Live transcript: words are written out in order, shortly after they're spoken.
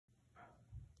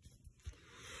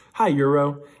Hi,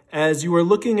 Euro. As you are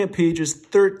looking at pages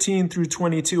 13 through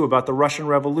 22 about the Russian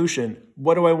Revolution,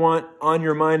 what do I want on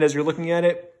your mind as you're looking at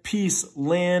it? Peace,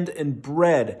 land, and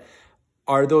bread.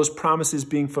 Are those promises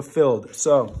being fulfilled?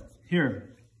 So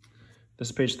here, this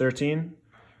is page 13.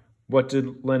 What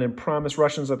did Lenin promise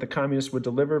Russians that the communists would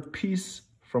deliver? Peace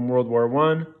from World War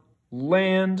I,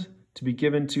 land to be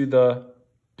given to the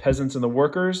peasants and the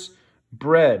workers,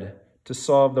 bread to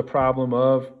solve the problem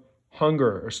of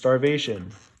hunger or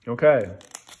starvation. Okay,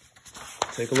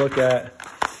 take a look at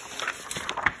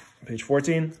page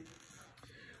 14.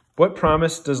 What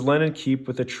promise does Lenin keep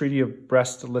with the Treaty of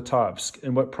Brest-Litovsk,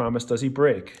 and what promise does he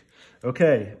break?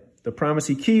 Okay, the promise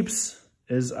he keeps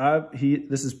is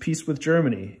this is peace with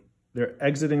Germany. They're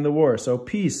exiting the war, so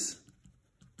peace.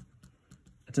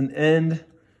 It's an end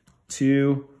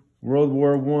to World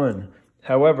War I.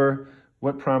 However,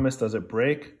 what promise does it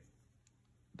break?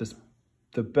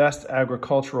 The best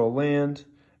agricultural land,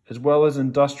 as well as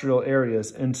industrial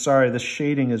areas. And sorry, the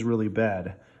shading is really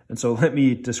bad. And so let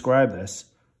me describe this.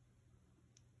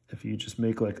 If you just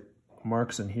make like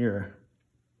marks in here,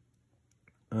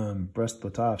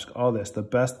 Brest-Litovsk, all this, the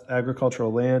best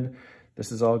agricultural land,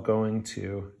 this is all going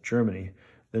to Germany.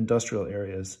 The industrial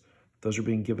areas, those are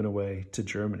being given away to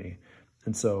Germany.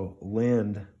 And so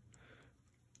land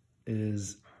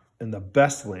is, and the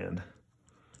best land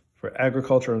for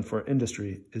agriculture and for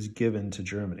industry is given to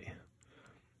Germany.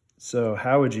 So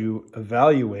how would you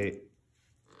evaluate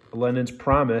Lenin's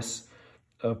promise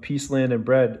of peace, land, and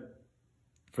bread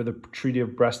for the Treaty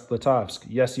of Brest-Litovsk?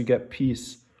 Yes, you get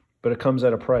peace, but it comes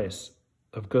at a price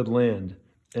of good land.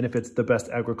 And if it's the best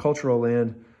agricultural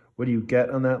land, what do you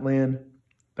get on that land?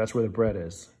 That's where the bread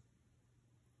is.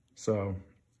 So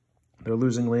they're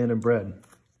losing land and bread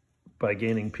by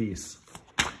gaining peace.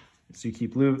 So you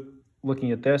keep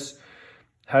looking at this.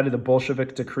 How did the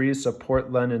Bolshevik decrees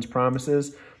support Lenin's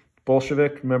promises?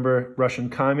 Bolshevik, remember, Russian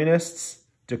communists,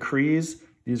 decrees,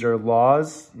 these are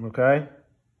laws, okay?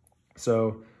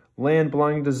 So land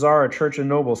belonging to Tsar, church, and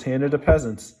nobles handed to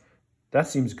peasants. That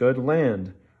seems good.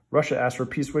 Land. Russia asked for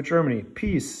peace with Germany.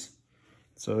 Peace.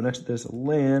 So next to this,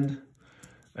 land,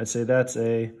 I'd say that's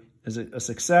is it a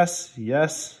success?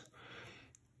 Yes.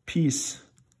 Peace.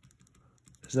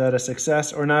 Is that a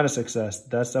success or not a success?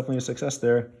 That's definitely a success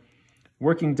there.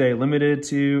 Working day limited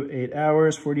to 8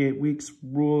 hours, 48 weeks,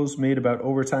 rules made about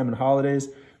overtime and holidays.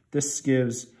 This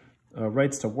gives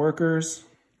rights to workers.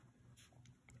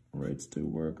 Rights to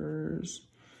workers.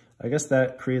 I guess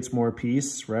that creates more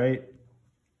peace, right?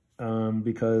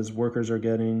 Because workers are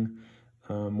getting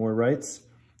more rights.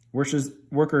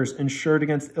 Workers insured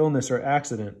against illness or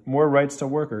accident. More rights to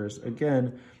workers.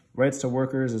 Again, rights to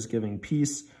workers is giving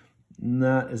peace.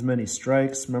 Not as many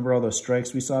strikes. Remember all those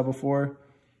strikes we saw before?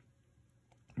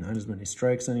 Not as many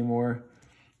strikes anymore.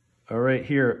 All right,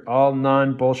 here, all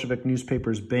non-Bolshevik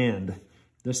newspapers banned.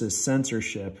 This is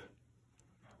censorship.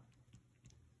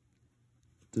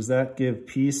 Does that give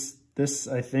peace? This,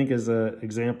 I think, is an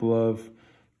example of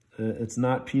it's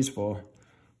not peaceful,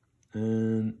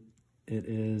 and it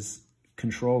is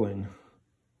controlling.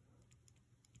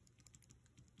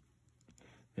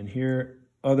 And here,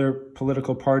 other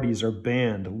political parties are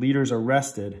banned, leaders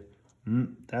arrested.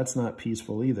 That's not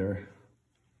peaceful either.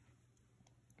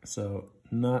 So,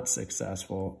 not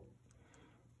successful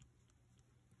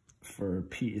for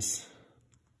peace.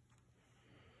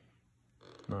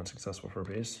 Not successful for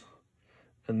peace.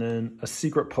 And then a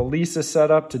secret police is set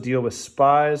up to deal with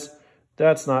spies.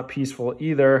 That's not peaceful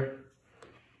either.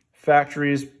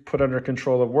 Factories put under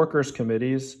control of workers'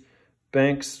 committees.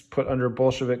 Banks put under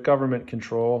Bolshevik government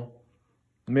control.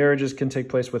 Marriages can take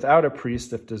place without a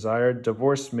priest if desired.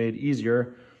 Divorce made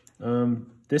easier.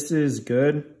 This is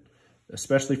good,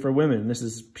 especially for women. This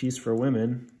is peace for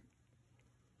women.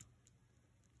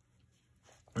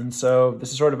 And so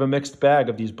this is sort of a mixed bag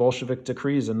of these Bolshevik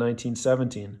decrees in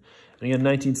 1917. And again,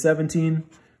 1917,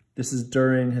 this is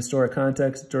during historic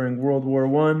context, during World War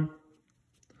I.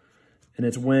 And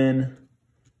it's when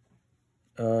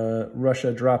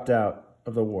Russia dropped out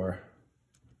of the war.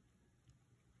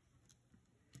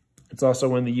 It's also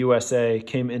when the USA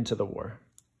came into the war.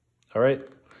 All right.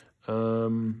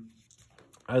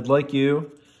 I'd like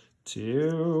you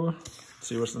to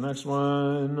see what's the next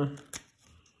one.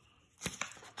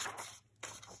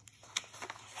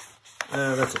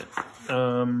 That's it.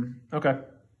 Okay.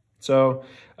 So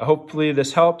hopefully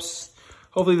this helps.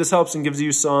 Hopefully this helps and gives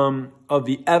you some of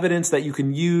the evidence that you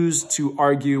can use to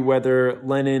argue whether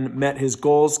Lenin met his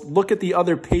goals. Look at the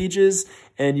other pages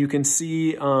and you can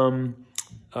see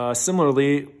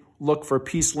similarly, look for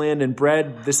peace, land, and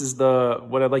bread. This is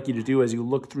what I'd like you to do as you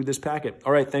look through this packet.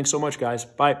 All right. Thanks so much, guys.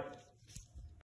 Bye.